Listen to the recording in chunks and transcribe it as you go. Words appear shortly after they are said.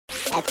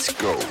Let's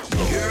go.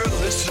 You're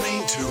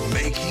listening to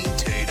Making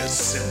Data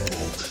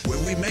Simple, where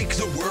we make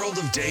the world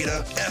of data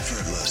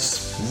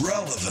effortless,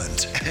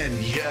 relevant, and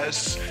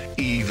yes,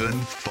 even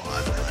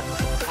fun.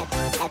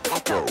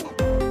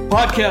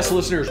 Podcast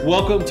listeners,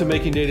 welcome to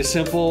Making Data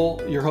Simple.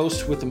 Your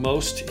host with the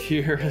most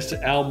here is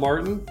Al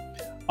Martin.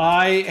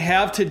 I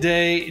have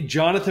today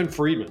Jonathan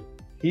Friedman.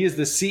 He is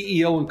the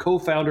CEO and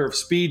co-founder of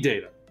Speed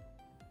Data.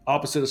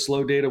 Opposite of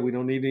slow data, we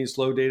don't need any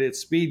slow data, it's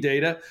speed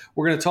data.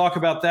 We're going to talk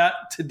about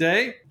that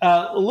today.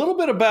 A little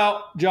bit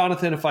about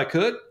Jonathan, if I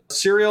could.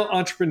 Serial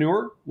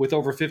entrepreneur with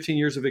over 15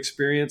 years of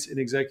experience in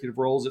executive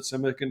roles at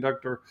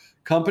semiconductor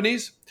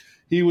companies.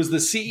 He was the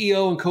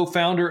CEO and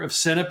co-founder of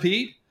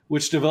Centipede,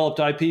 which developed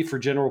IP for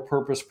general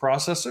purpose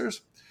processors.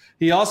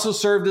 He also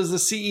served as the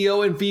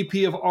CEO and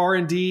VP of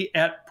R&D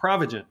at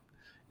Provigent,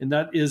 and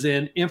that is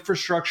an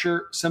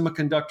infrastructure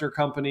semiconductor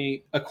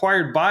company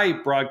acquired by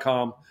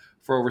Broadcom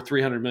for over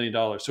 $300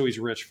 million. So he's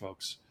rich,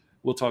 folks.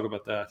 We'll talk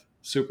about that.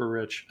 Super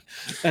rich.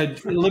 And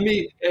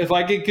if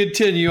I can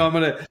continue,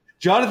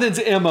 Jonathan's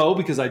MO,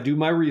 because I do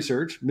my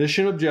research,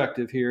 mission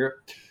objective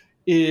here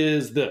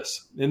is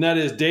this, and that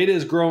is data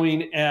is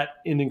growing at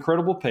an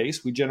incredible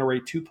pace. We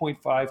generate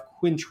 2.5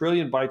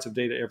 quintillion bytes of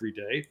data every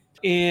day,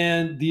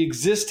 and the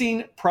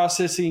existing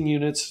processing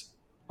units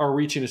are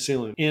reaching a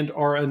ceiling and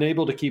are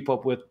unable to keep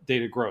up with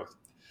data growth.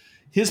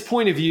 His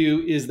point of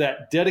view is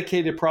that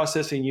dedicated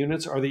processing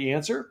units are the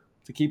answer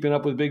to keeping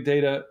up with big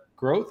data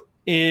growth,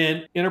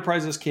 and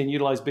enterprises can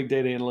utilize big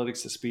data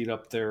analytics to speed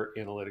up their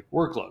analytic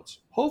workloads.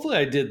 Hopefully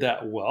I did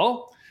that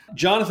well.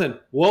 Jonathan,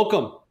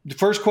 welcome. The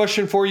first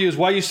question for you is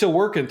why are you still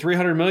working?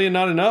 300 million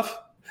not enough?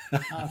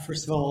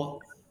 First of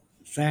all,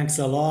 thanks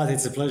a lot.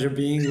 It's a pleasure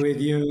being with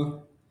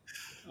you.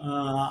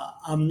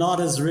 I'm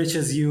not as rich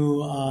as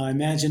you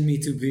imagine me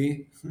to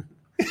be.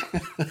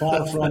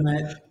 Far from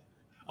it.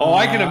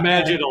 I can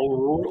imagine a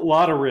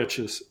lot of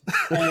riches.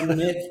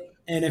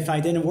 And if I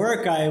didn't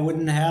work, I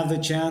wouldn't have the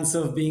chance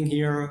of being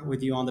here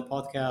with you on the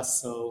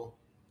podcast. So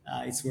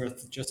it's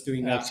worth just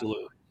doing that.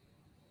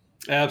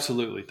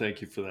 Absolutely. Thank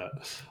you for that.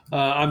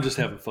 I'm just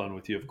having fun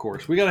with you, of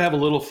course. We got to have a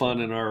little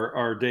fun in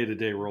our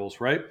day-to-day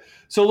roles, right?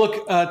 So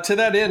look, to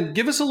that end,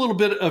 give us a little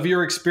bit of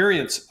your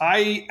experience.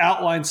 I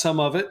outlined some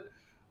of it,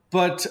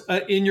 but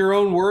in your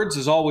own words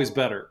is always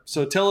better.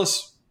 So tell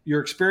us your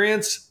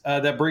experience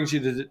that brings you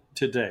to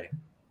today.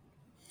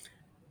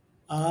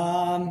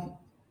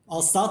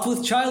 I'll start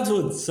with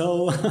childhood.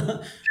 So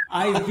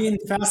I've been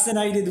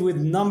fascinated with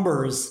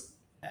numbers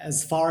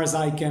as far as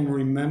I can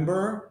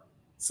remember.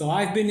 So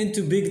I've been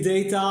into big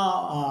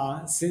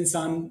data since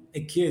I'm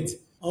a kid,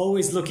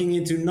 always looking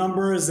into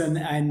numbers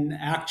and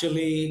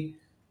actually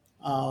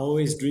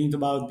always dreamed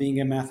about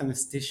being a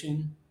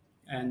mathematician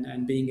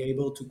and being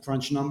able to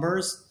crunch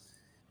numbers.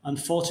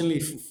 Unfortunately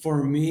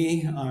for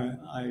me,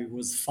 I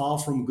was far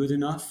from good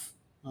enough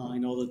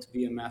in order to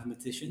be a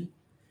mathematician.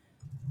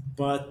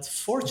 But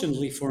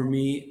fortunately for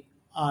me,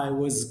 I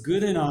was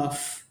good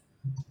enough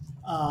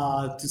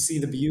to see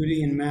the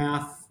beauty in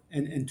math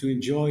and to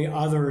enjoy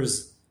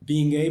others.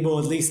 Being able,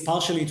 at least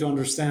partially, to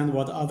understand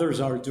what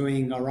others are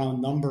doing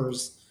around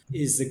numbers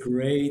is a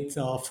great.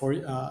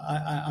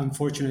 I'm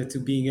fortunate to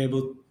being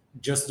able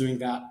just doing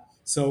that.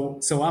 So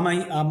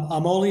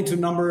I'm all into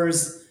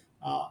numbers.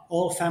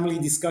 All family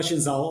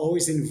discussions are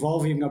always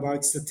involving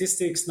about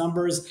statistics,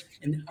 numbers,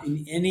 and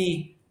in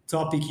any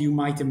topic you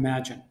might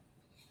imagine.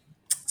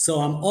 So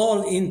I'm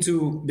all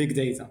into big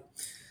data,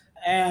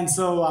 and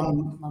so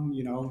I'm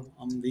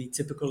the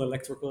typical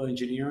electrical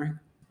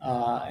engineer.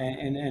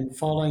 And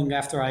following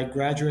after I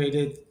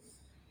graduated,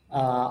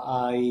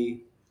 I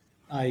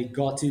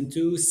got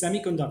into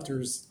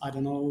semiconductors. I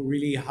don't know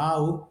really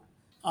how.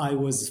 I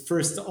was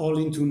first all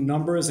into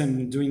numbers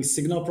and doing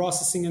signal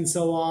processing and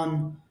so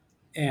on.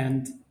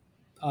 And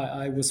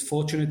I was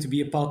fortunate to be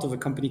a part of a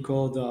company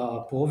called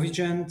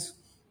Provigent,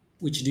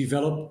 which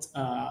developed,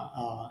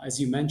 as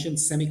you mentioned,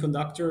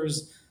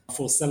 semiconductors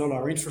for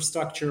cellular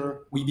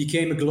infrastructure. We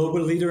became a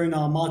global leader in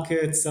our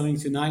market, selling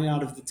to 9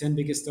 out of the 10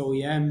 biggest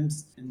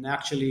OEMs. And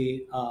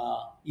actually,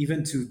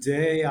 even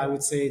today, I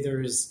would say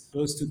there is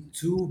close to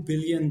 $2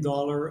 billion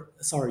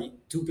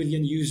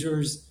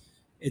users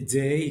a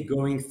day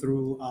going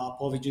through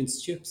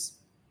Provigent's chips.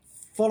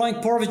 Following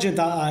Provigent,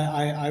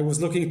 I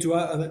was looking to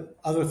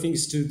other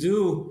things to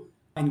do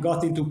and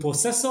got into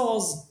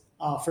processors,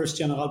 first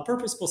general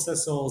purpose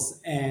processors,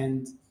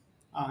 and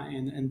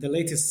the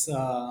latest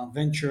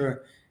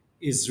venture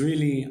is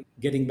really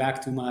getting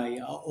back to my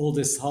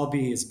oldest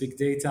hobby is big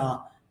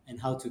data and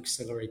how to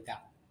accelerate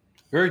that.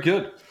 Very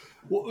good.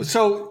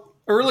 So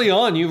early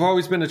on, you've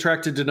always been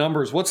attracted to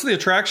numbers. What's the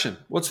attraction?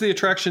 What's the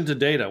attraction to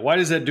data? Why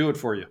does that do it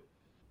for you?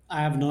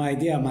 I have no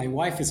idea. My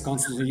wife is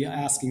constantly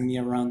asking me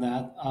around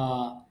that.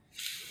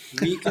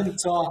 We can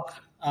talk.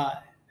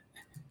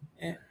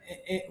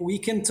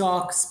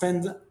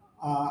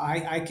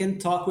 I can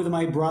talk with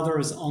my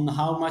brothers on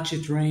how much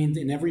it rained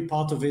in every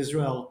part of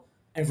Israel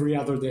every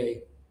other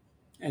day,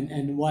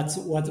 and what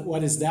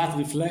is that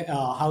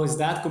how is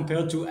that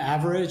compared to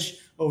average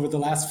over the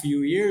last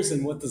few years,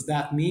 and what does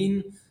that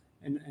mean?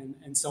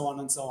 and so on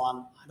and so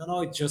on. I don't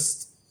know.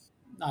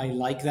 I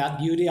like that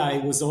beauty. I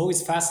was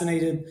always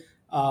fascinated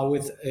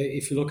with,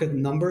 if you look at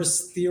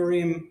numbers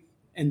theorem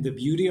and the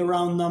beauty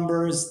around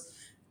numbers,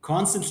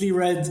 constantly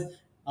read,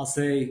 I'll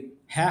say,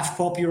 half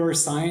popular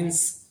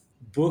science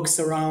books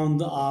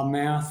around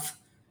math.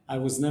 I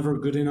was never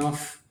good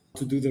enough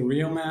to do the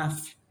real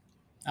math.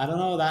 I don't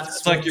know.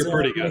 That's like you're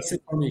pretty good. Makes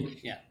it for me.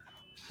 Yeah.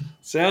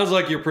 Sounds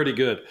like you're pretty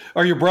good.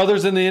 Are your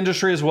brothers in the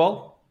industry as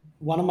well?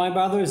 One of my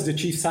brothers is the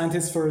chief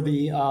scientist for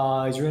the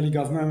Israeli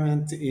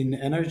government in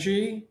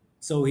energy.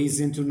 So he's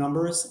into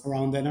numbers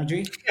around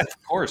energy. Yeah,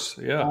 of course.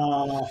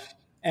 Yeah.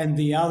 And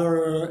the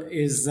other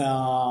is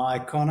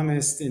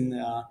economist in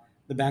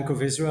the Bank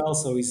of Israel.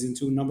 So he's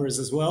into numbers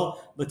as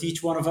well. But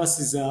each one of us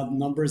is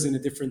numbers in a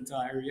different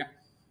area.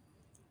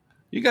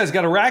 You guys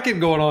got a racket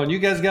going on. You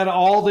guys got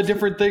all the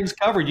different things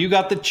covered. You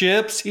got the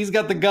chips. He's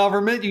got the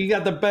government. You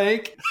got the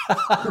bank.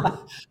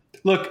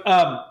 Look,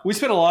 we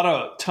spent a lot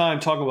of time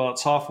talking about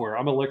software.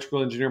 I'm an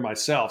electrical engineer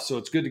myself, so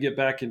it's good to get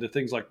back into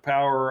things like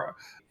power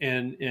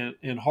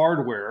and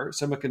hardware,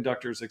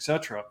 semiconductors, et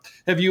cetera.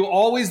 Have you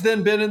always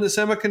then been in the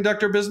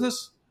semiconductor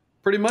business,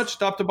 pretty much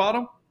top to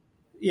bottom?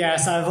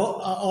 Yes, I've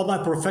all my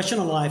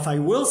professional life. I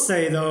will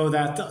say, though,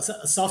 that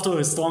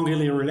software is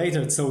strongly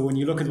related. So when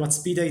you look at what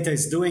SpeedData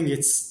is doing,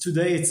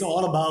 today it's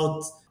all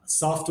about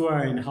software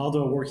and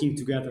hardware working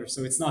together.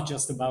 So it's not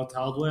just about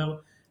hardware.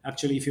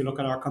 Actually, if you look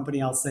at our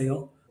company, I'll say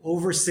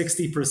over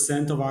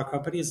 60% of our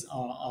companies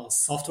are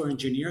software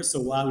engineers. So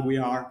while we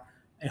are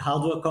a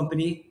hardware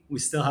company, we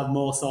still have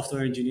more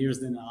software engineers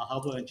than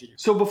hardware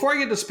engineers. So before I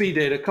get to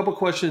SpeedData, a couple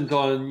questions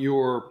on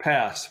your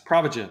past,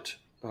 Provigent,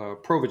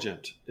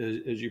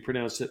 as you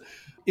pronounce it.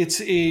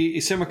 It's a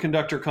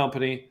semiconductor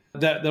company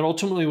that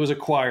ultimately was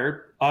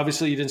acquired.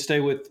 Obviously, you didn't stay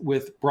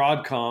with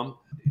Broadcom.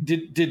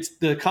 Did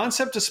the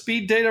concept of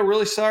SpeedData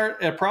really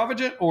start at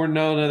Provigent, or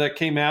no, that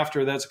came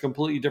after? That's a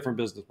completely different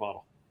business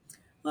model.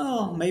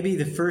 Well, maybe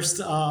the first,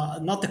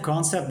 not the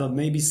concept, but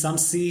maybe some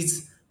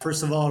seeds.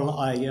 First of all,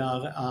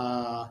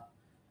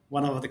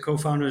 one of the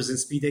co-founders in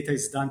SpeedData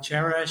is Dan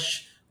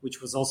Cherish, which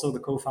was also the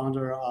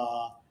co-founder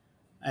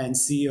and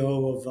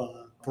CEO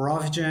of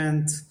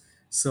Provigent.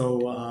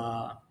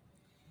 So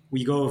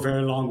we go a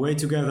very long way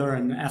together.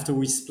 And after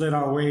we split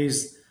our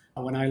ways,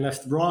 when I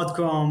left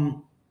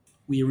Broadcom,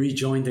 we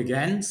rejoined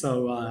again.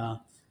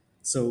 So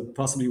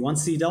possibly one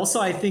seed.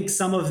 Also, I think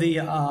some of the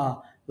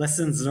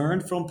lessons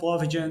learned from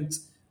Provigent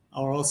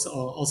are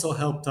also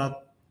helped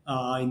up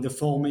in the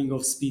forming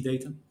of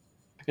SpeedData.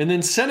 And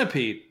then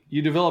Centipede,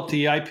 you developed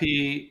the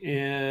IP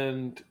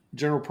and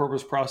general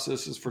purpose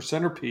processes for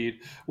Centipede.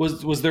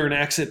 Was there an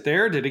exit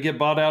there? Did it get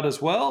bought out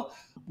as well?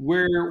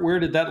 Where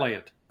did that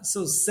land?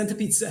 So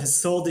Centipede has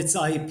sold its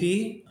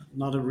IP,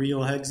 not a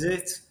real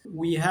exit.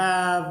 We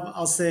have,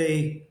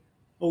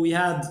 we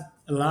had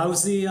a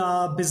lousy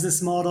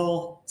business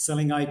model.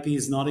 Selling IP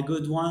is not a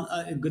good one,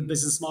 a good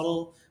business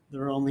model.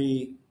 There are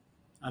only,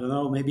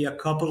 maybe a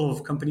couple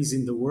of companies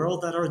in the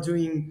world that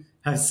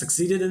have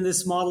succeeded in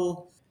this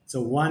model. So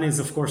one is,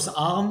 of course,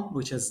 ARM,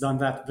 which has done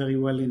that very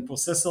well in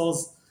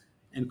processors.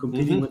 And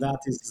competing with that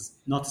is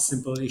not a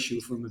simple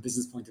issue from a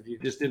business point of view.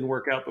 Just didn't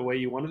work out the way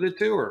you wanted it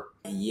to, or?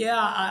 Yeah,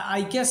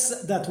 I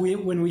guess that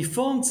when we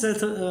founded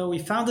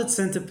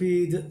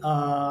Centipede,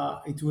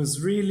 it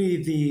was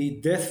really the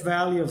death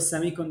valley of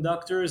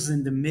semiconductors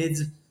in the mid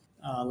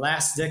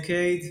last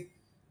decade. It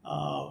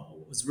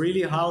was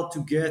really hard to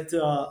get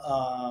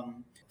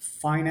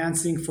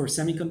financing for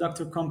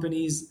semiconductor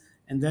companies.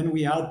 And then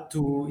we had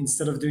to,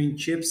 instead of doing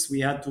chips,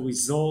 we had to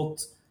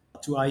resort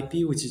to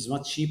IP, which is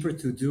much cheaper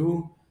to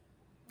do.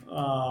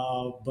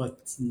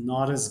 But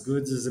not as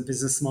good as a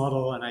business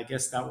model. And I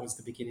guess that was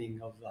the beginning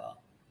of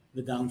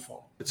the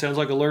downfall. It sounds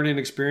like a learning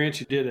experience.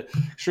 You did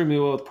extremely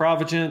well with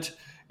Provigent.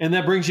 And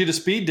that brings you to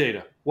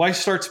SpeedData. Why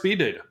start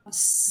SpeedData?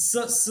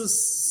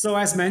 So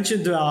as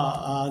mentioned,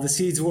 the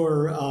seeds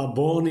were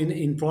born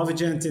in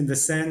Provigent in the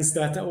sense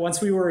that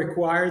once we were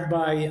acquired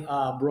by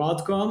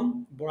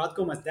Broadcom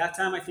at that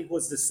time, I think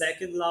was the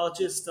second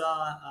largest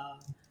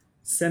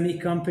semi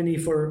company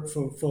for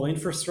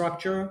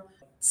infrastructure.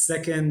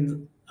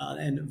 Second,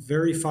 and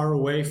very far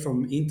away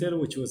from Intel,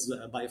 which was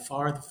by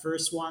far the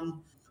first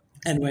one.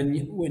 And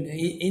when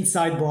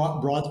inside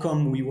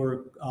Broadcom, we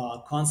were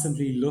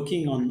constantly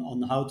looking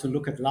on how to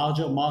look at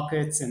larger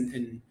markets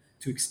and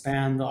to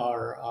expand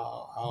our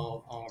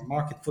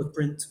market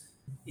footprint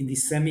in the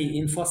semi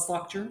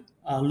infrastructure.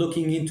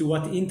 Looking into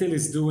what Intel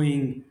is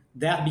doing,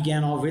 that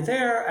began over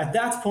there. At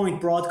that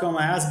point, Broadcom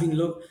has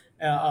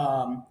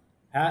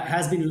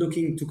been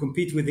looking to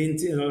compete with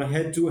Intel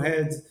head to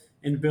head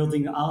in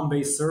building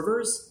ARM-based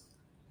servers,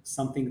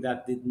 something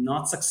that did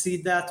not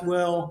succeed that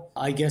well.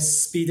 I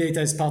guess SpeedData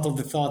is part of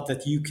the thought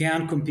that you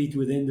can compete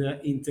within the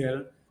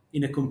Intel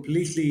in a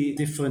completely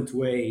different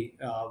way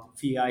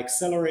via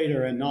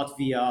accelerator and not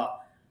via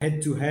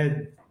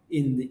head-to-head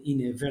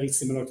in a very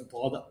similar to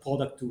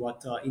product to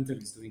what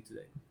Intel is doing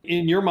today.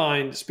 In your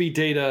mind,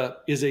 SpeedData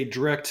is a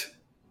direct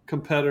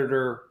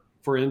competitor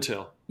for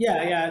Intel.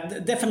 Yeah,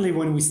 definitely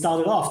when we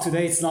started off.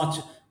 Today, it's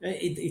not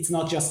it's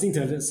not just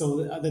Intel.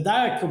 So the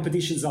direct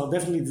competitions are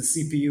definitely the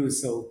CPUs.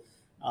 So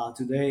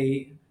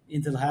today,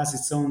 Intel has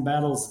its own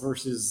battles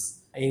versus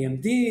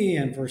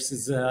AMD and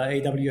versus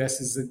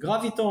AWS's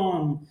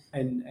Graviton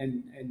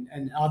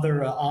and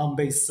other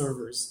ARM-based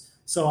servers.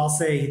 So I'll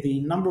say the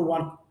number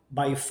one,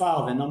 by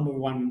far, the number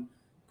one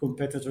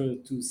competitor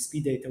to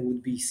speed data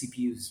would be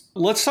CPUs.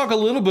 Let's talk a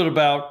little bit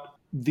about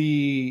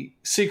the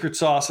secret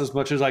sauce as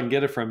much as I can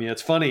get it from you.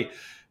 It's funny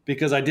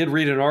because I did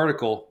read an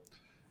article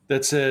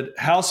that said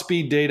how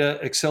speed data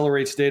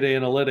accelerates data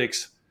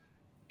analytics.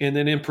 And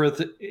then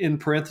in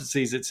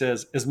parentheses, it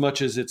says, as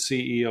much as its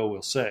CEO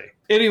will say.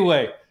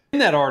 Anyway, in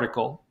that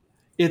article,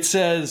 it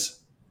says,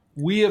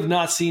 we have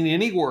not seen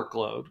any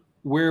workload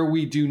where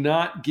we do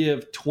not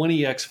give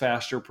 20x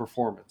faster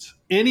performance.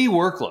 Any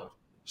workload.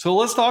 So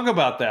let's talk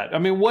about that. I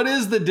mean, what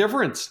is the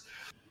difference?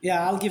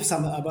 Yeah, I'll give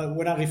some, but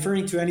when I'm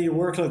referring to any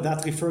workload,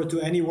 that refers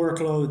to any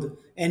workload,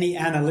 any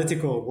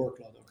analytical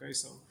workload. Okay,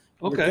 so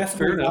okay,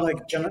 fair enough.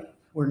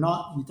 We're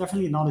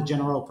definitely not a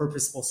general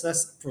purpose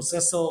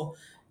processor.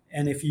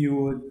 And if you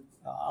would,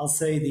 I'll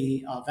say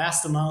the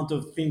vast amount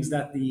of things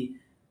that the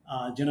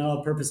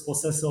general purpose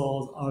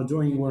processors are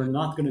doing, we're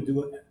not going to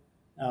do it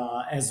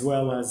as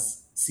well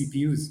as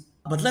CPUs.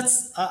 But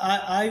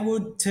I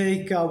would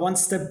take one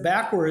step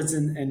backwards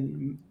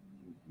and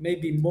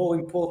maybe more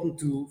important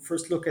to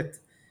first look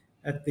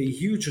at the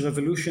huge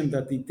revolution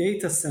that the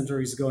data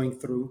center is going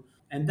through.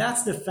 And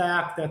that's the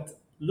fact that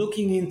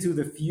looking into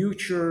the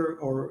future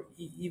or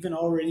even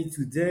already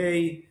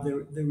today,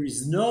 there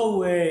is no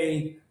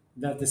way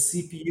that the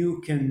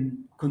CPU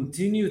can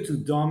continue to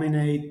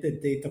dominate the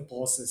data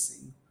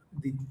processing.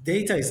 The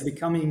data is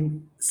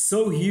becoming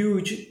so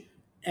huge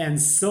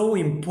and so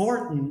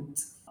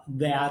important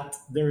that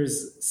there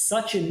is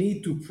such a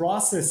need to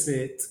process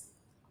it.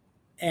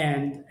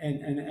 And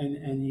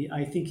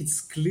I think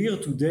it's clear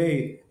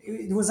today.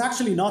 It was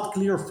actually not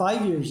clear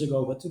 5 years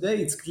ago, but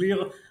today it's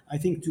clear, I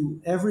think, to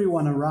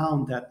everyone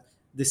around that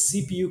the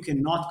CPU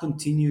cannot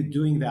continue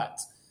doing that.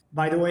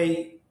 By the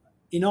way,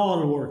 in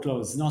all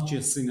workloads, not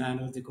just in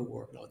analytical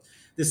workloads,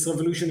 this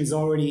revolution is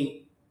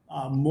already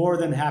more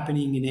than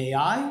happening in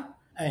AI,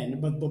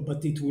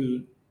 but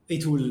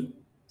it will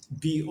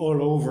be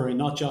all over, and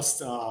not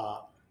just in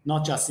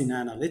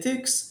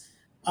analytics.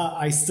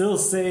 I still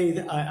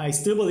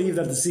believe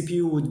that the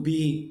CPU would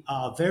be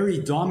very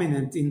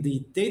dominant in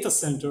the data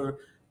center,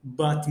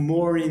 but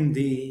more in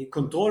the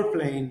control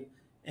plane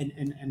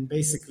and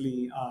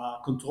basically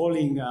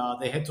controlling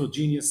the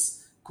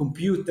heterogeneous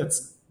compute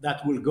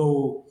that will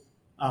go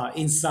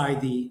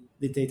inside the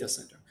data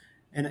center.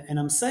 And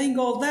I'm saying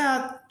all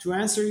that to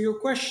answer your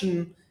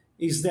question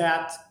is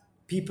that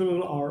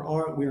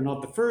we're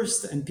not the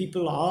first, and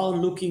people are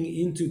looking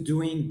into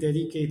doing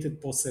dedicated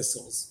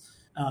processors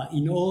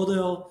in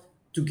order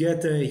to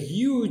get a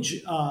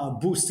huge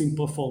boost in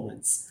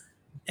performance.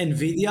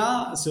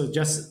 NVIDIA,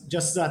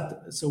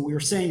 so we're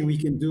saying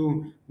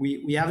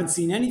we haven't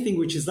seen anything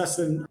which is less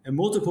than a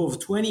multiple of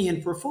 20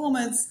 in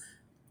performance.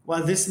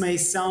 While this may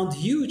sound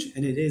huge,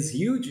 and it is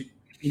huge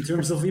in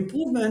terms of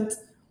improvement,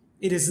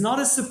 it is not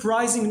a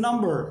surprising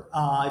number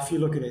if you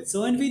look at it.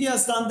 So NVIDIA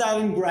has done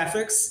that in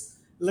graphics.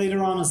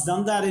 Later on has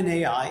done that in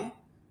AI.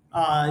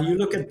 You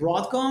look at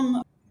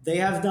Broadcom, they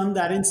have done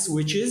that in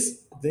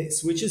switches. The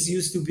switches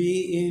used to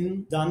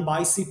be done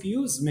by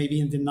CPUs, maybe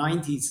in the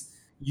 90s.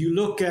 You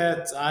look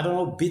at,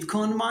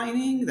 Bitcoin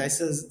mining. This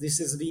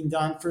is being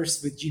done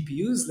first with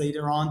GPUs,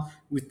 later on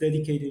with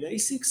dedicated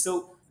ASICs.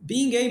 So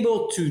being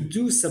able to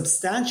do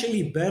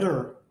substantially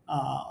better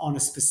on a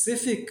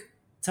specific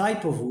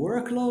type of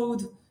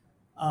workload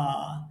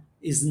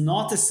is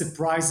not a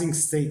surprising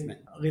statement.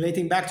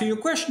 Relating back to your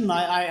question,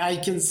 I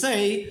can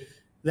say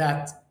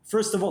that,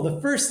 first of all, the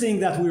first thing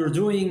that we are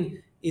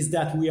doing is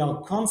that we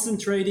are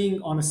concentrating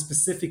on a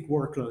specific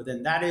workload,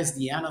 and that is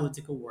the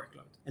analytical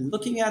workload. And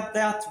looking at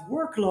that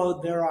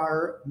workload, there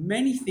are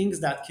many things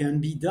that can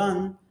be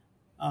done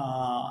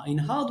in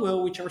hardware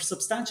which are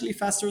substantially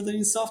faster than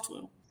in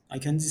software. I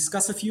can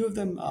discuss a few of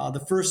them.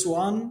 The first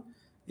one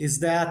is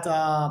that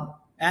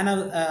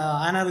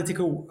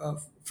analytical,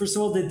 first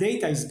of all, the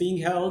data is being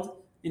held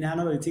in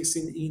analytics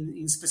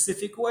in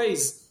specific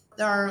ways.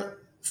 There are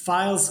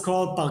files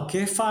called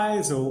Parquet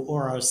files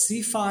or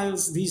RC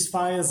files. These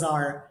files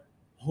are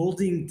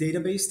holding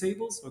database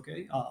tables,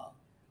 okay?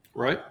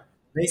 Right.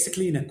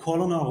 Basically in a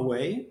columnar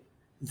way.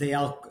 They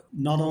are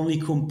not only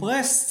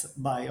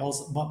compressed but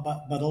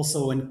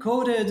also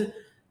encoded,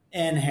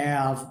 and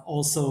have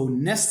also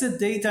nested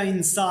data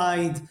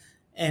inside,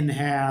 and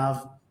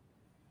have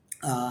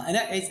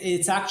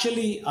it's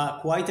actually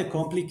quite a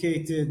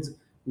complicated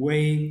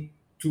way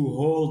to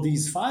hold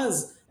these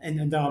files.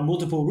 And there are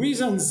multiple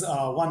reasons.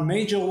 One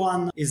major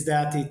one is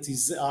that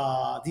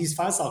these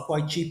files are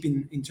quite cheap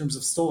in terms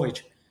of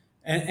storage,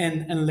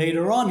 and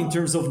later on in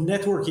terms of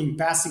networking,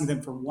 passing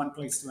them from one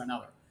place to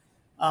another.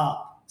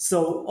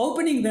 So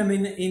opening them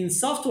in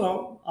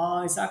software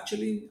is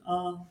actually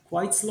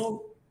quite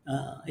slow.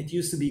 It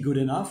used to be good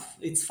enough.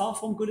 It's far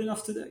from good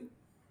enough today.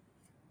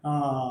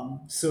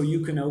 So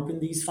you can open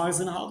these files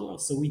in hardware.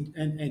 So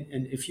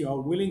and if you are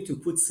willing to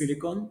put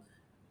silicon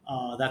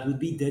that would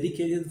be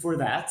dedicated for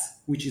that,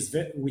 which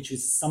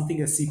is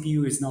something a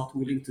CPU is not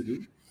willing to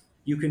do,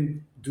 you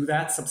can do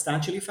that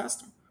substantially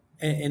faster.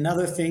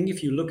 Another thing,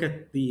 if you look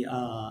at the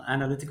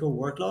analytical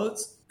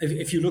workloads,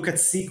 if you look at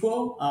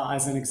SQL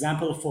as an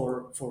example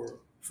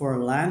for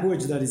a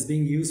language that is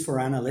being used for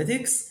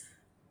analytics,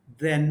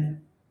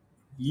 then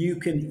you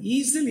can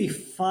easily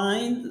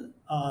find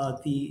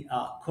the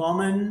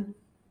common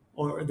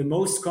or the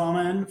most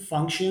common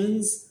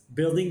functions,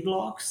 building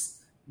blocks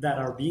that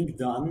are being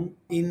done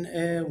in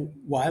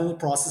while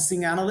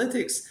processing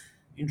analytics.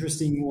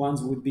 Interesting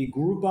ones would be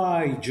group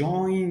by,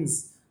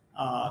 joins,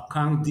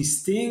 count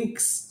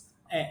distincts,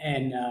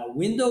 and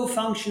window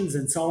functions,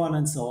 and so on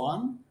and so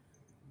on.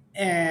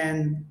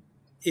 And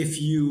if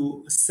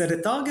you set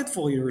a target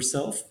for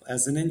yourself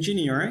as an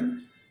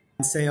engineering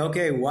and say,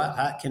 okay,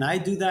 can I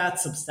do that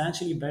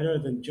substantially better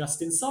than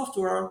just in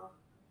software?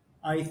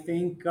 I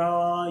think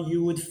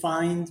you would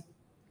find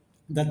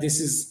that this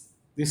is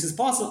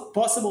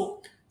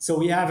possible. So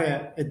we have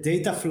a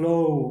data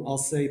flow, I'll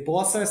say,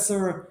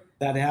 processor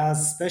that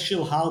has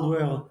special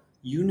hardware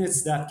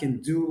units that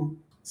can do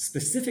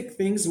specific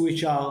things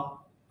which are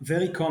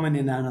very common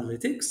in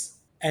analytics.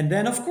 And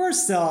then, of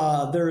course,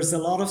 there's a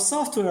lot of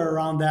software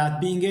around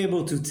that, being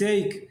able to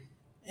take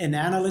an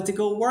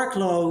analytical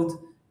workload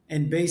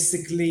and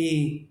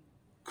basically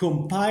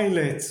compile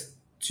it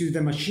to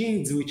the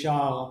machines which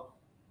are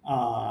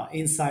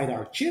inside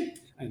our chip.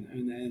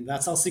 And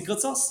that's our secret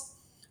sauce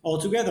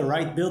altogether,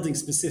 right? Building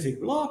specific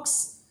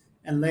blocks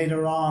and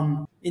later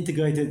on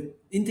integrating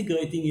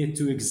it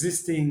to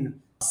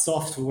existing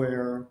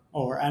software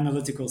or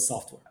analytical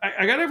software.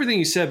 I got everything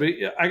you said,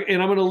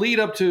 and I'm going to lead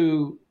up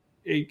to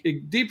a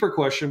deeper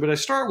question, but I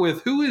start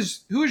with who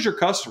is your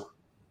customer?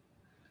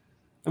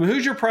 I mean,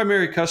 who's your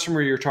primary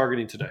customer you're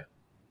targeting today?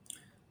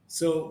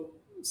 So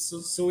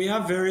we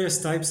have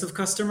various types of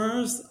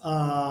customers.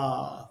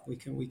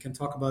 We can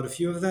talk about a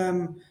few of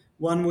them.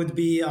 One would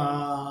be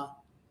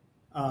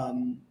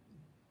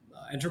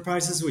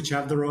enterprises which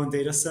have their own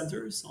data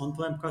centers,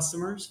 on-prem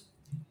customers.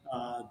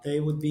 They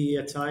would be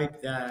a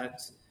type that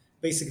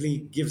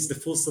basically gives the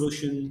full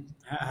solution,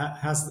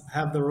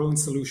 have their own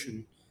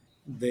solution.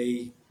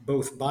 They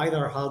both buy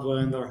their hardware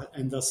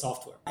and their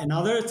software.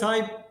 Another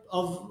type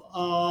of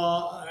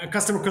a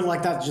customer could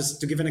like that, just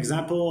to give an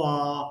example,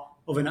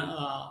 of an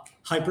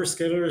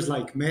hyperscalers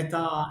like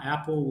Meta,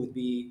 Apple would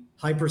be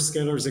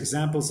hyperscalers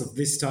examples of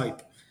this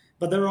type.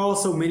 But there are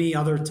also many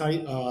other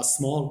type,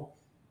 small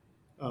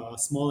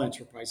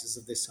enterprises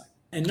of this type.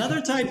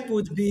 Another type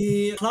would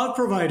be cloud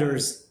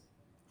providers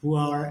who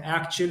are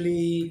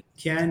actually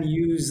can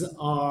use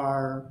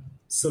our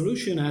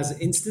solution as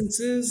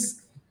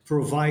instances,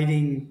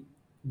 providing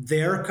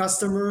their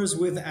customers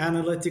with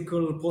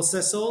analytical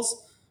processors,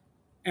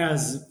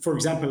 as, for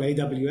example,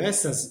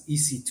 AWS as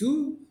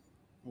EC2,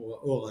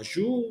 or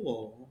Azure,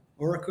 or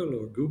Oracle,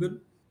 or Google.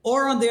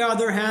 Or on the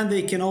other hand,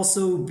 they can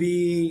also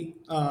be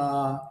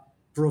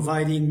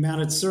providing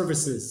managed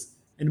services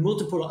and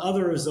multiple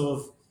others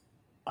of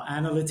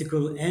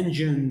analytical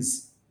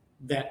engines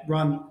that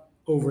run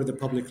over the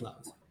public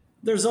cloud.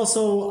 There's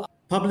also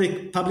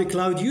public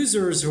cloud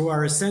users who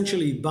are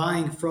essentially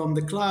buying from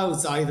the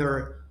clouds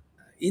either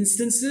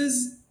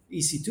instances,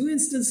 EC2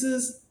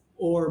 instances,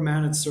 or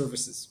managed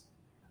services.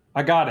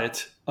 I got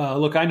it.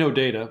 Look, I know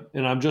data,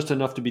 and I'm just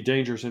enough to be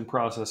dangerous in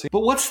processing.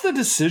 But what's the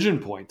decision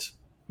point?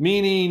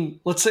 Meaning,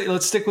 let's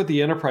stick with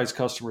the enterprise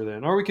customer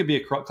then, or we could be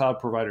a cloud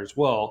provider as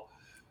well.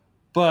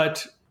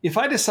 But if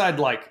I decide,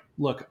 like,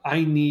 look,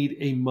 I need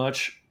a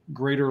much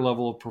greater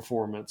level of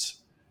performance,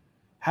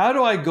 how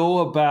do I go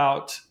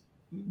about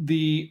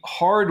the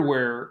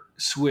hardware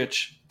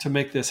switch to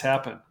make this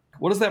happen?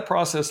 What does that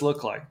process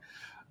look like?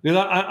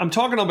 I'm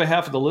talking on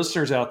behalf of the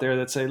listeners out there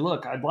that say,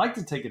 look, I'd like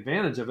to take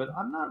advantage of it.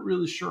 I'm not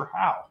really sure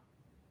how.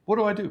 What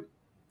do I do?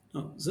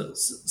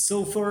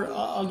 So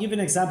I'll give an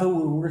example.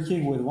 We're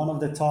working with one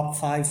of the top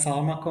 5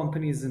 pharma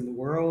companies in the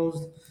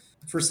world.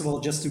 First of all,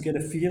 just to get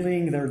a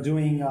feeling, they're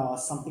doing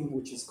something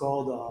which is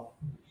called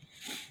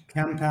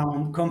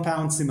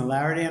compound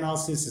similarity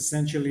analysis.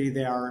 Essentially,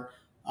 they are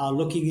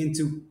looking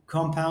into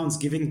compounds,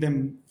 giving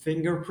them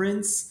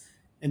fingerprints,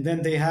 and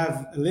then they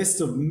have a list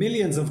of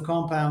millions of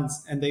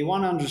compounds, and they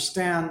want to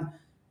understand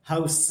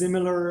how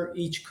similar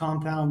each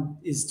compound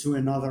is to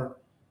another.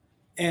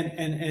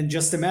 And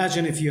just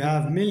imagine if you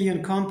have 1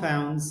 million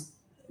compounds,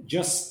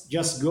 just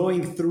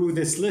going through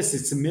this list,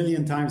 it's 1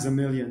 million times 1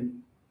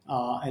 million.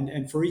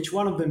 And for each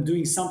one of them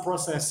doing some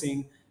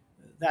processing,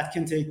 that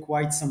can take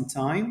quite some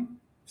time.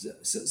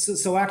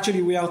 So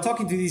actually, we are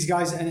talking to these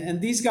guys,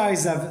 and these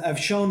guys have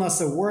shown us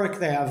a work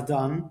they have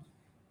done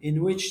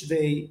in which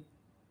they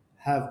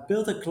have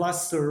built a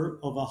cluster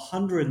of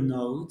 100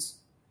 nodes,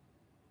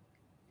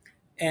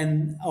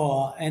 and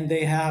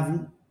they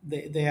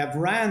have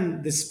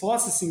ran this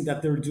processing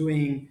that they're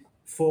doing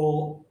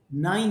for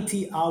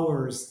 90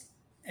 hours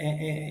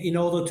in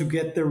order to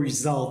get the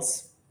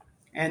results.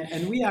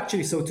 And we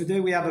actually, so today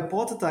we have a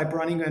prototype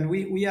running, and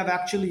we have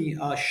actually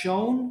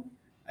shown,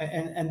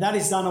 and that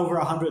is done over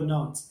 100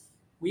 nodes.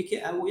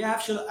 We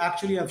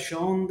actually have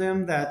shown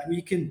them that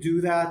we can do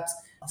that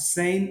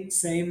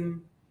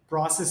same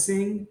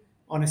processing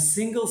on a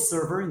single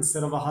server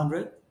instead of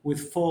 100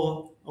 with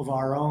 4 of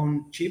our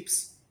own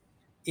chips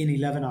in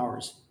 11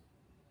 hours.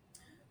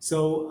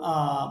 So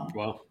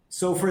Wow.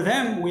 so for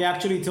them, we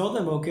actually told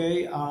them,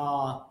 okay,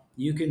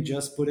 you can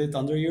just put it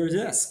under your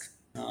desk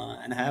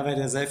and have it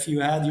as if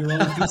you had your own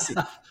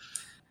PC.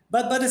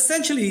 But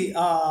essentially,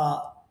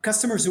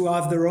 customers who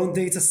have their own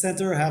data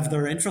center have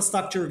their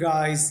infrastructure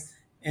guys,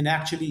 and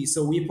actually,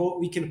 so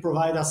we can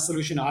provide a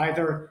solution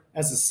either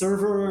as a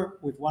server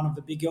with one of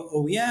the big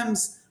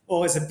OEMs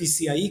or as a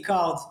PCIe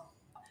card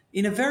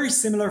in a very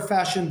similar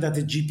fashion that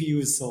the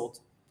GPU is sold.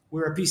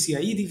 We're a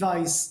PCIe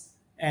device,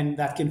 and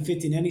that can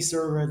fit in any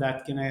server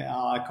that can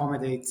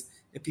accommodate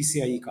a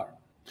PCIe card.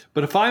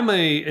 But if I'm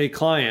a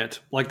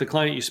client, like the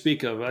client you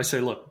speak of, I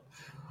say, look,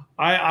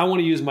 I want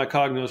to use my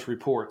Cognos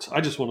reports.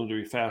 I just want them to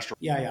be faster.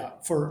 Yeah.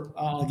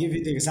 I'll give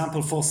you the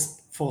example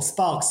for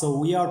Spark. So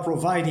we are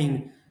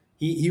providing,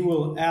 he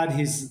will add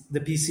the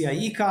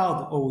PCIe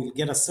card, or we'll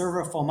get a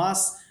server from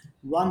us,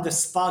 run the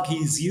Spark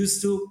he's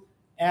used to,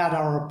 add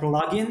our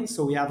plugin.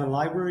 So we have a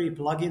library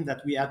plugin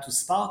that we add to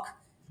Spark.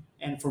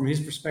 And from his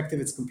perspective,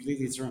 it's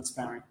completely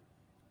transparent.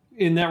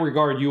 In that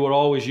regard, you would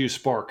always use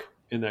Spark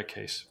in that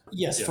case.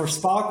 Yes, for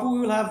Spark, we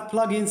will have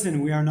plugins,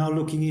 and we are now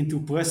looking into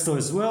Presto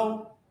as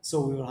well. So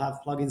we will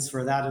have plugins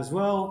for that as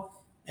well.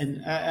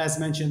 And as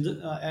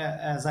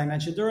I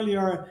mentioned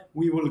earlier,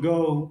 we will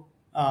go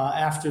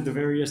after the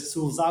various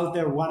tools out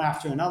there, one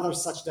after another,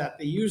 such that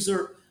the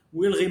user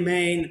will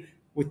remain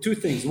with two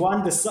things.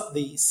 One, the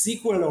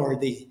SQL or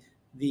the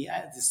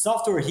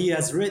software he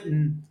has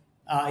written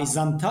is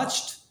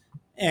untouched.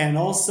 And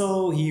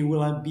also, he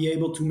will be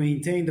able to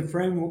maintain the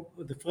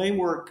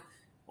framework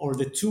or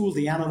the tool,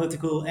 the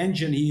analytical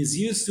engine he is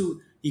used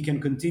to. He can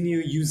continue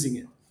using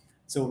it.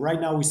 So right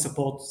now we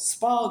support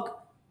Spark.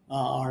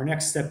 Our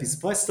next step is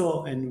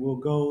Presto, and we'll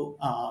go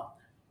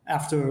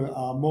after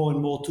more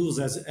and more tools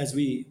as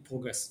we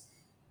progress.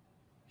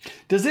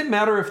 Does it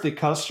matter if the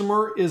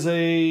customer is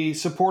a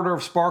supporter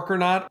of Spark or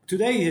not?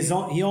 Today,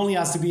 he only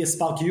has to be a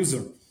Spark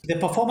user. The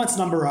performance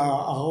number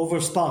are over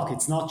Spark.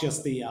 It's not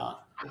just the...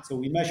 So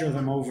we measure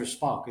them over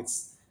Spark.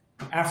 It's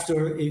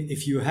after,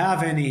 if you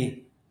have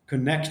any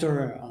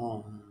connector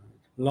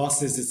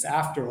losses, it's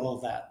after all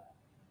that.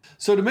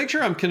 So to make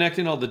sure I'm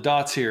connecting all the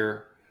dots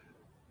here,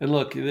 and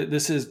look,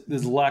 this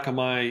is lack of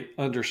my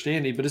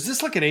understanding, but is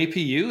this like an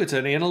APU? It's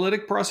an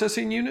analytic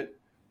processing unit?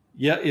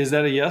 Yeah, is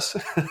that a yes?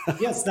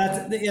 Yes,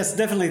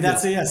 definitely.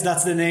 That's a yes.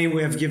 That's the name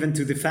we have given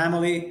to the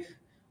family.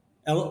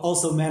 I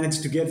also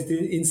managed to get it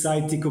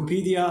inside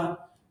Ticopedia,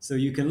 so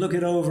you can look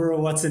it over.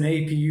 What's an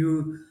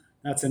APU?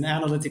 That's an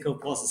analytical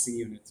processing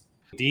unit.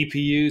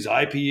 DPUs,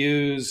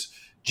 IPUs,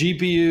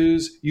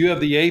 GPUs. You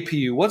have the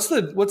APU. What's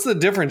the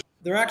difference?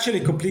 They're actually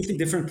completely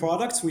different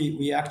products.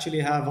 We actually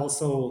have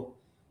also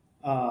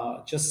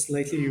just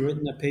lately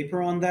written a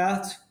paper on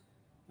that,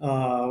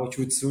 which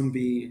would soon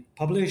be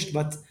published.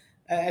 But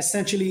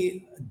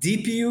essentially,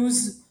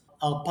 DPUs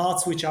are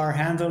parts which are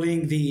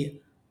handling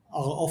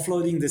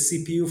offloading the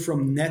CPU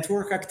from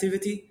network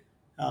activity.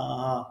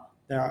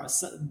 There are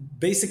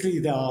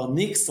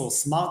NICs or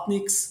smart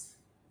NICs,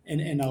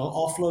 and are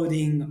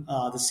offloading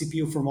the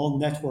CPU from all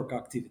network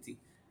activity.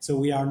 So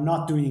we are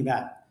not doing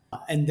that,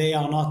 and they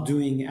are not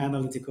doing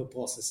analytical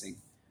processing.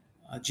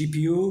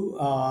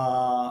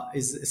 GPU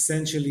is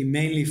essentially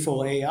mainly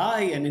for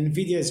AI, and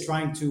NVIDIA is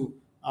trying to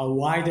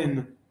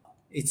widen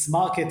its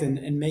market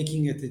and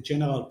making it a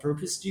general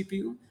purpose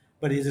GPU,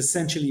 but it's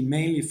essentially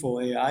mainly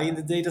for AI in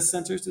the data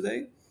center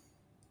today.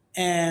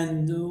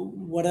 And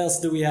what else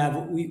do we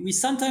have? We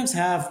sometimes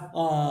have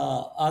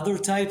other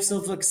types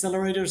of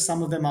accelerators.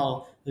 Some of them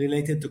are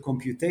related to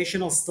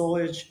computational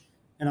storage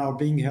and are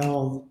being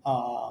held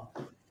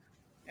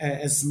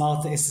as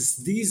smart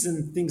SSDs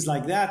and things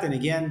like that. And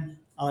again,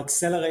 are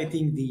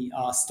accelerating the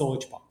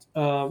storage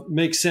part.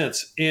 Makes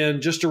sense.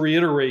 And just to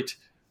reiterate,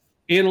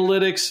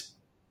 analytics,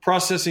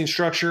 processing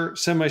structure,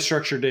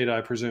 semi-structured data, I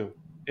presume,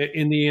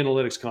 in the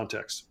analytics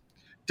context.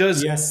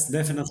 Yes,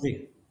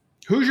 definitely.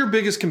 Who's your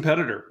biggest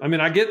competitor? I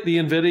mean, I get the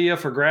NVIDIA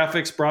for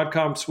graphics,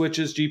 Broadcom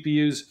switches,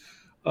 GPUs,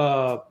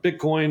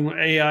 Bitcoin,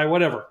 AI,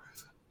 whatever.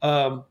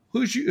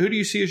 Who do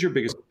you see as your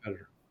biggest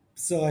competitor?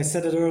 So I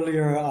said it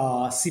earlier,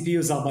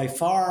 CPUs are by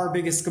far our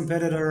biggest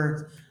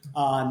competitor.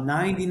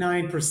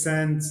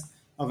 99%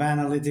 of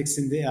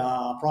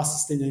analytics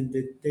processed in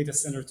the data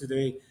center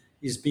today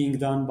is being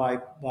done by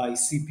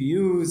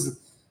CPUs.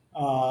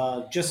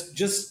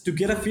 Just to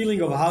get a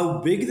feeling of how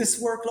big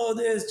this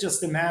workload is,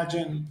 just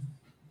imagine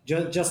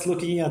just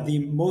looking at the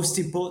most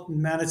important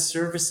managed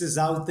services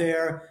out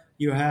there.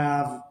 You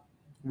have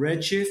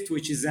Redshift,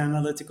 which is an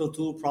analytical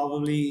tool,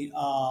 probably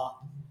or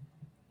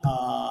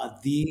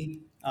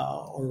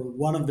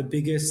one of the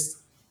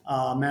biggest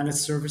managed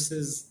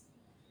services.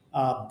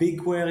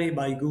 BigQuery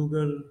by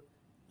Google,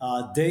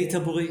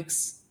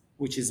 Databricks,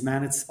 which is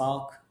managed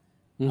Spark,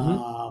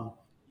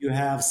 You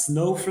have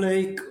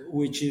Snowflake,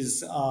 which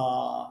is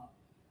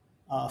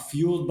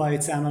fueled by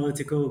its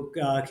analytical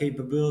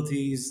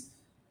capabilities.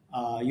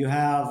 You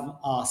have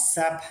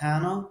SAP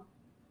HANA,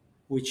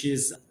 which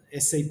is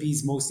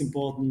SAP's most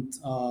important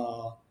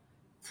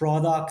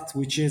product,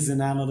 which is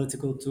an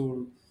analytical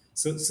tool.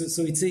 So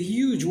it's a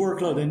huge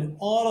workload, and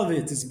all of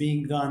it is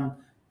being done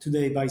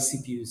today by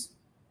CPUs.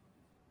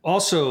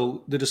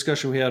 Also, the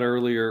discussion we had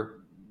earlier,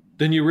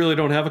 then you really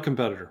don't have a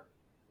competitor,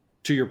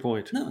 to your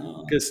point.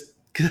 No. Because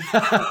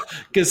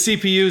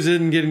CPUs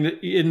isn't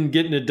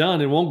getting it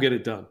done and won't get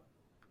it done.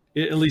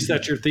 At least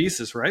that's your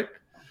thesis, right?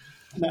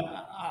 No,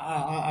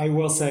 I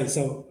will say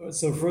so.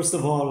 So first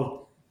of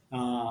all,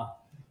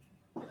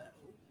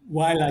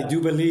 while I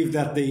do believe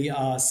that the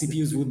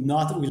CPUs will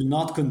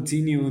not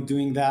continue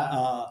doing that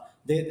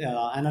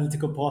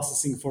analytical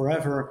processing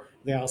forever,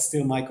 they are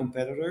still my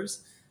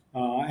competitors,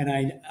 and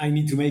I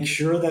need to make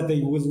sure that they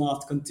will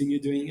not continue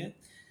doing it.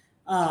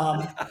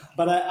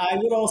 But I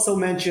would also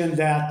mention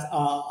that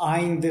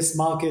eyeing this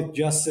market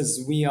just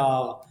as we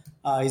are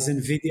is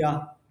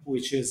NVIDIA,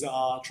 which is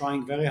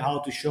trying very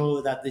hard to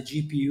show that the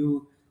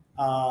GPU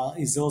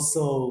is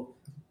also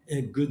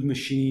a good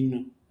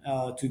machine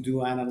to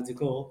do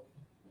analytical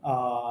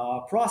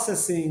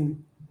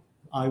processing.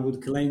 I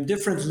would claim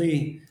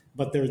differently,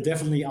 but they're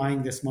definitely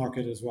eyeing this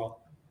market as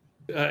well.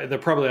 They're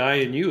probably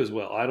eyeing you as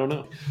well. I don't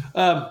know.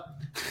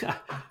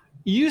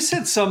 You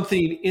said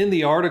something in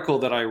the article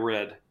that I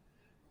read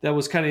that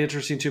was kind of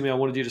interesting to me. I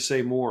wanted you to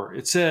say more.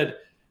 It said,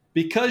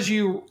 because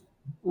you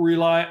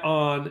rely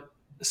on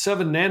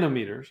 7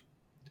 nanometers,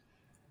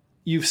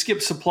 you've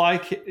skipped supply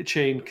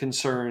chain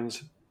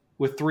concerns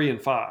with 3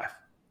 and 5.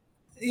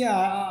 Yeah,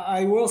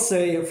 I will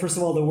say, first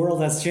of all, the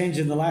world has changed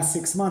in the last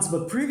 6 months.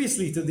 But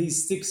previously to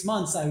these 6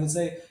 months, I would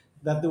say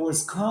that there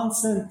was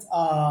constant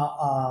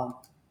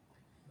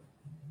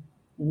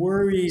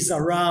worries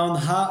around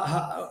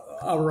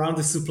around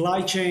the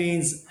supply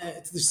chains,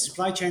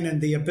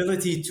 and the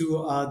ability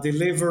to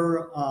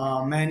deliver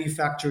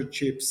manufactured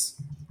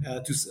chips,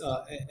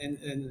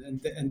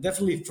 and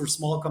definitely for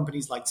small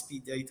companies like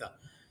Speed Data.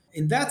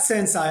 In that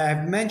sense, I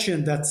have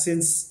mentioned that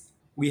since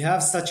we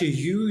have such a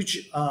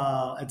huge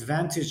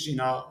advantage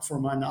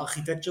from an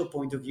architectural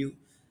point of view,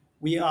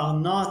 we do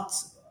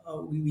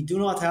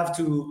not have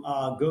to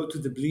go to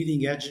the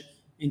bleeding edge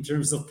in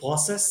terms of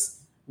process.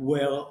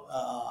 Well,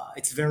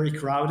 it's very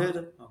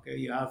crowded. Okay,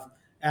 you have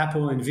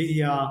Apple,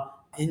 NVIDIA,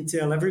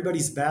 Intel,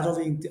 everybody's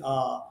battling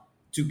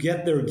to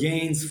get their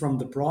gains from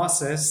the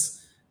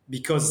process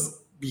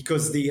because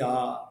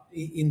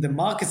in the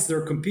markets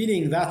they're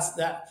competing, that's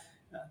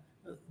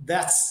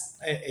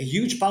a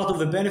huge part of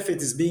the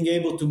benefit is being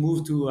able to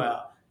move to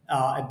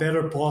a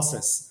better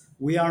process.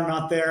 We are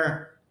not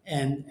there,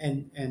 and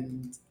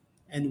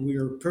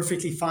we're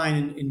perfectly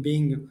fine in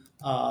being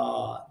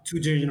 2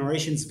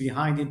 generations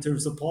behind in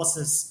terms of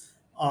process.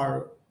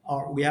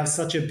 We have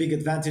such a big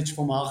advantage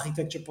from an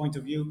architecture point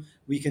of view.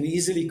 We can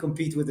easily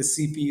compete with a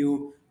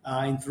CPU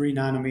in 3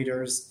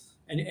 nanometers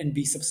and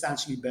be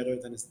substantially better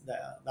than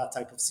that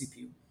type of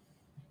CPU.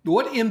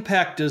 What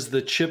impact does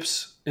the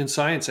CHIPS and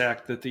Science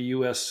Act that the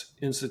U.S.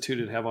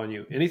 instituted have on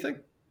you? Anything?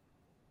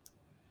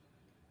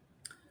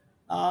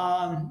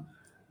 Well,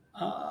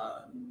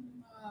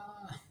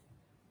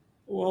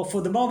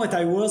 for the moment,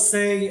 I will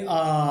say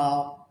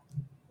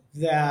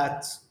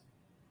that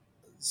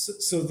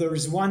so there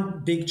is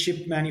one big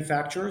chip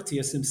manufacturer,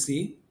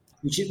 TSMC,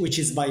 which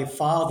is by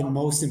far the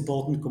most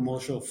important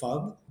commercial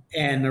fab,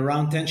 and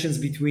around tensions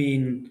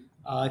between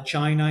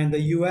China and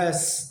the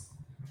U.S.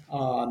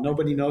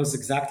 Nobody knows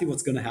exactly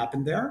what's going to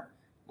happen there.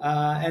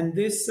 And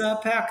this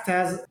pact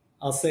has,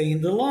 I'll say,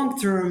 in the long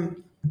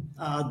term,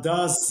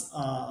 does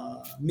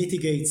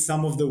mitigate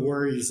some of the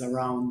worries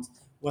around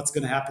what's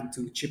going to happen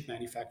to chip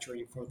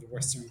manufacturing for the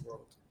Western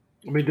world.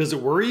 I mean, does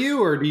it worry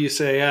you, or do you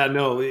say,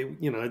 no,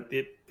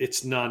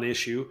 it's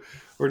non-issue,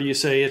 or do you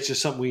say it's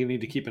just something we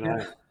need to keep an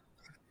eye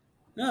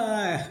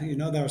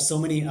on? There are so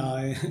many.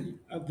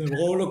 The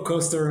roller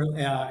coaster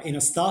in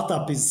a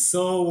startup is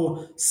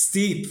so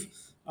steep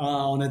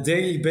on a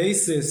daily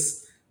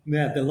basis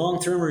that the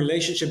long-term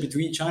relationship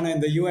between China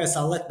and the U.S.,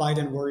 I'll let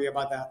Biden worry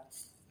about that.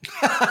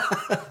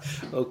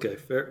 Okay,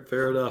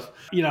 fair enough.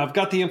 I've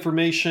got the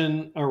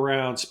information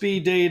around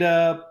Speed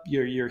Data,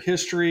 your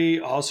history.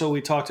 Also, we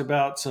talked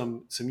about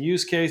some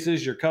use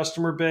cases, your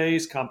customer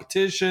base,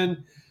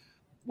 competition.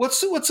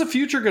 What's the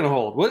future going to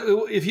hold?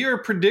 What if you're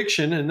a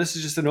prediction, and this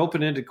is just an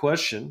open-ended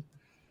question,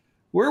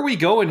 where are we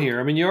going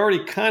here? I mean, you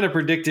already kind of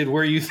predicted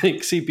where you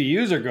think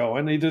CPUs are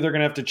going. Either they're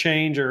going to have to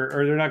change or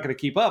they're not going to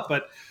keep up.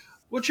 But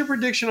what's your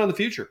prediction on the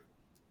future?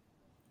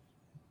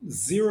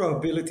 Zero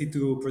ability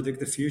to predict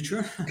the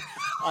future.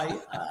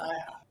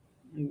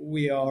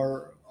 We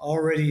are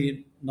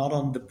already not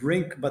on the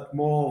brink, but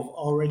more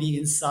already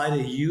inside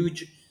a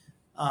huge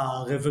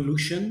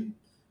revolution.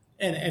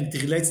 And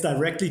it relates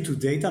directly to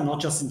data,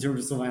 not just in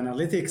terms of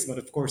analytics, but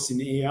of course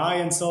in AI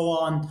and so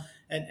on.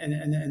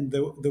 And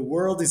the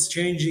world is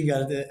changing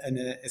at an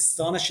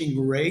astonishing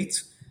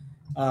rate.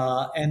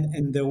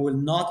 And there will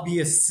not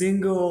be a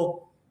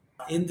single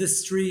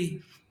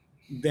industry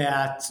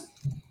that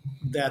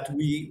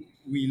we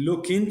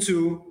look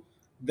into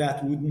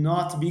that would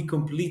not be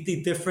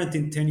completely different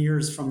in 10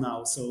 years from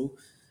now. So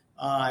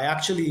I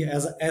actually,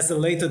 as a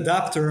late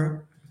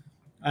adopter,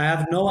 I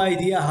have no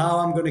idea how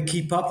I'm going to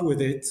keep up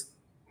with it.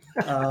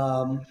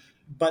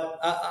 But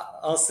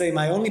I'll say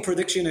my only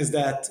prediction is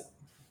that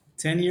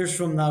 10 years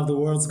from now, the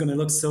world's going to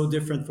look so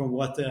different from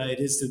what it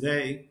is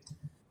today.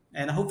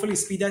 And hopefully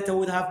speed data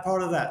would have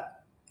part of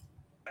that.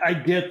 I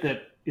get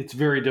that it's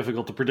very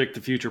difficult to predict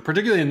the future,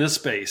 particularly in this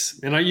space.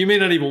 And you may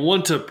not even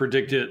want to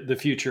predict the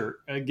future,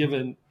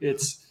 given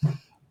it's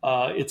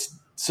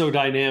so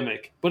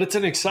dynamic. But it's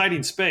an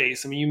exciting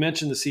space. I mean, you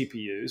mentioned the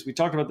CPUs. We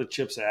talked about the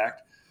CHIPS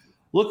Act.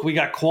 Look, we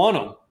got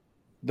quantum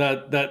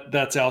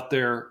that's out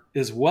there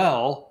as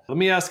well. Let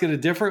me ask it a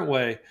different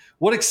way.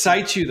 What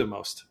excites you the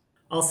most?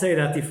 I'll say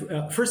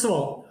that first of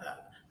all,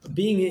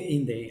 being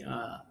in the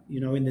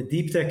in the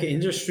deep tech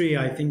industry,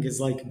 I think is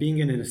like being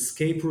in an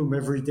escape room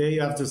every day.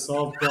 You have to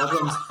solve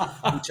problems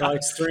which are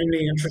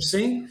extremely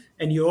interesting,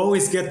 and you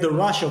always get the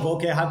rush of,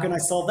 okay, how can I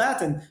solve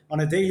that? And on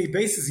a daily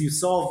basis, you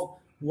solve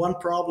one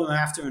problem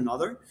after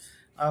another.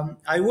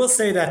 I will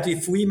say that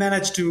if we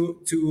manage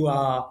to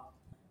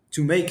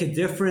make a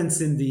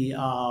difference in the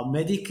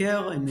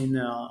Medicare and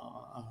in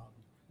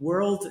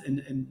world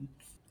and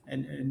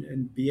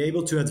be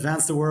able to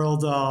advance the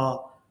world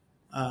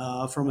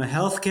from a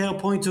healthcare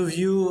point of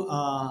view,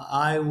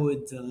 I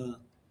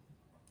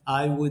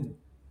would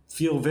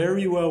feel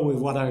very well with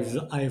what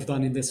I've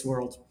done in this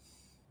world.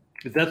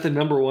 Is that the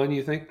number one,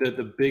 you think, that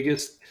the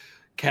biggest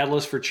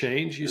catalyst for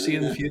change you see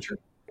in the future?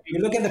 You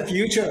look at the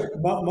future,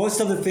 most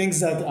of the things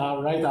that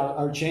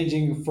are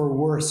changing for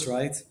worse,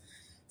 right?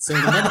 So the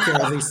Medicare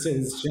at least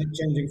is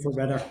changing for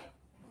better.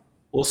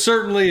 Well,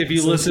 certainly if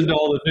you listen to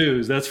all the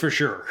news, that's for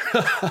sure.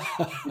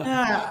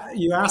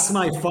 You ask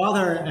my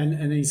father,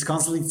 and he's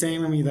constantly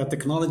telling me that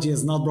technology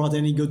has not brought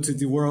any good to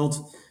the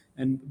world.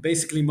 And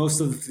basically most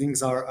of the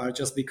things are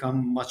just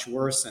become much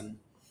worse, and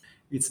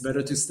it's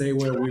better to stay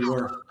where we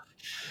were.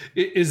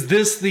 Is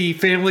this the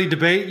family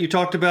debate you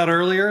talked about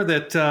earlier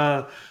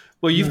that,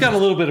 well, you've got a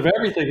little bit of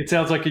everything. It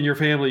sounds like in your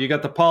family, you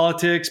got the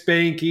politics,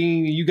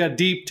 banking, you got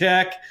deep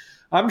tech.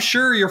 I'm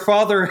sure your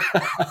father,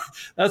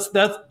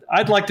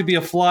 I'd like to be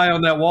a fly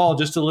on that wall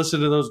just to listen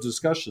to those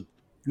discussions.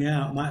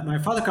 Yeah, my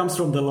father comes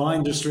from the law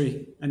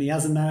industry, and he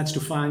hasn't managed to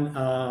find,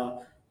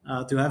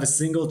 to have a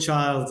single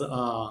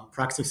child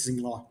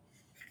practicing law.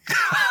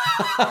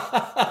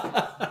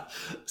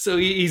 So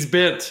he's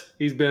bent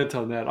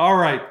on that. All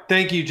right.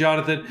 Thank you,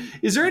 Jonathan.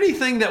 Is there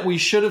anything that we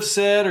should have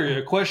said or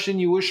a question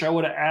you wish I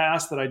would have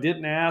asked that I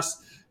didn't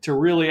ask to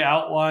really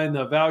outline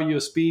the value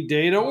of speed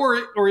data,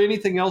 or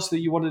anything else that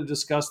you wanted to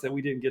discuss that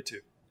we didn't get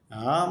to?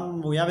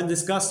 We haven't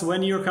discussed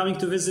when you're coming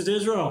to visit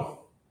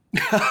Israel.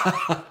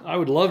 I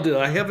would love to.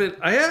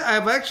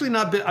 I've actually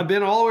not been. I've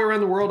been all the way around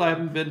the world. I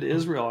haven't been to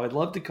Israel. I'd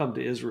love to come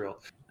to Israel.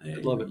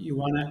 I'd love it. You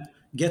want to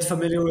get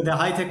familiar with the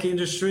high-tech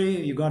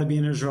industry, you got to be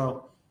in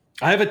Israel.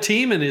 I have a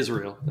team in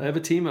Israel.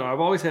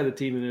 I've always had a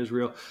team in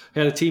Israel. I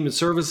had a team in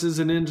services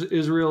in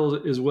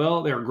Israel as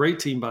well. They're a great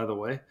team, by the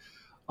way.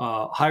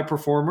 High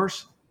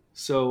performers.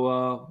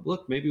 So,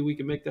 look, maybe we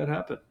can make that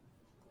happen.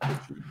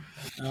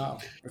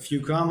 If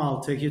you come,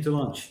 I'll take you to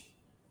lunch.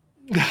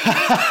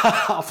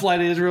 I'll fly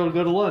to Israel to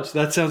go to lunch.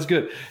 That sounds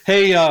good.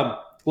 Hey,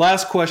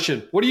 last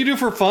question. What do you do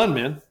for fun,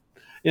 man?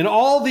 In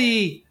all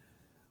the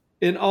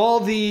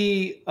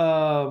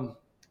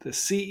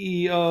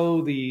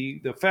CEO,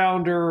 the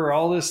founder,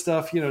 all this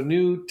stuff,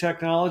 new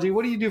technology.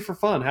 What do you do for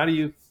fun? How do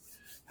you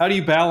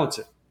balance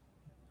it?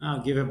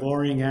 I'll give a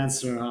boring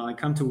answer. I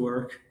come to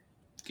work.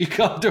 You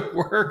come to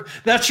work.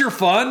 That's your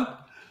fun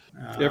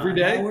every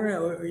day.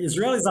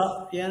 Israelis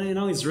are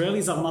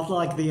not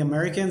like the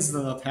Americans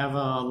that have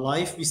a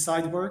life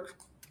beside work.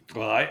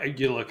 Well,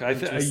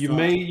 you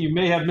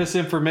may have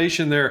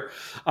misinformation there.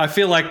 I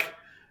feel like,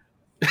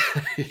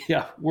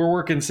 yeah, we're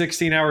working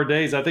 16-hour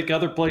days. I think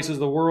other places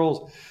in the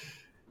world,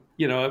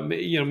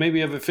 maybe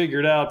haven't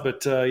figured out,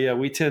 but yeah,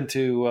 we tend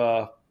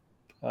to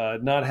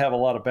not have a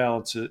lot of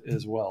balance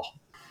as well.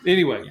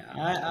 Anyway,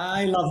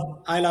 I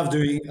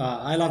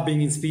love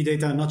being in speed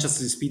data, not just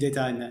in speed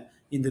data,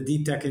 in the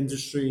deep tech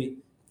industry.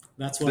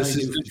 That's what this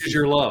is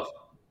your love.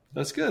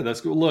 That's good. That's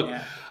good. Look,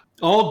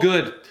 all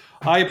good.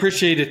 I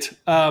appreciate it.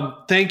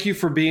 Thank you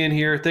for being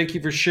here. Thank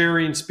you for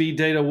sharing speed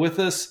data with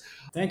us.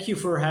 Thank you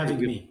for having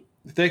me.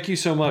 Thank you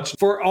so much.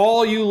 For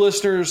all you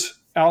listeners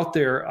out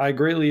there, I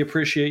greatly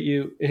appreciate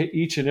you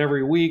each and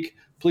every week.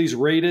 Please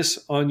rate us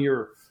on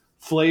your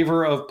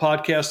flavor of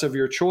podcast of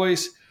your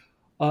choice.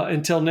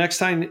 Until next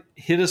time,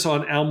 hit us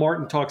on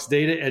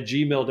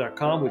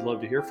almartintalksdata@gmail.com. We'd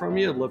love to hear from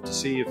you. I'd love to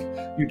see if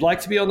you'd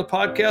like to be on the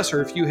podcast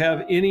or if you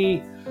have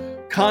any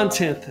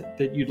content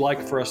that you'd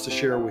like for us to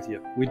share with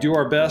you. We do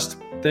our best.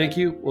 Thank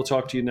you. We'll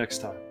talk to you next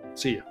time.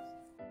 See you.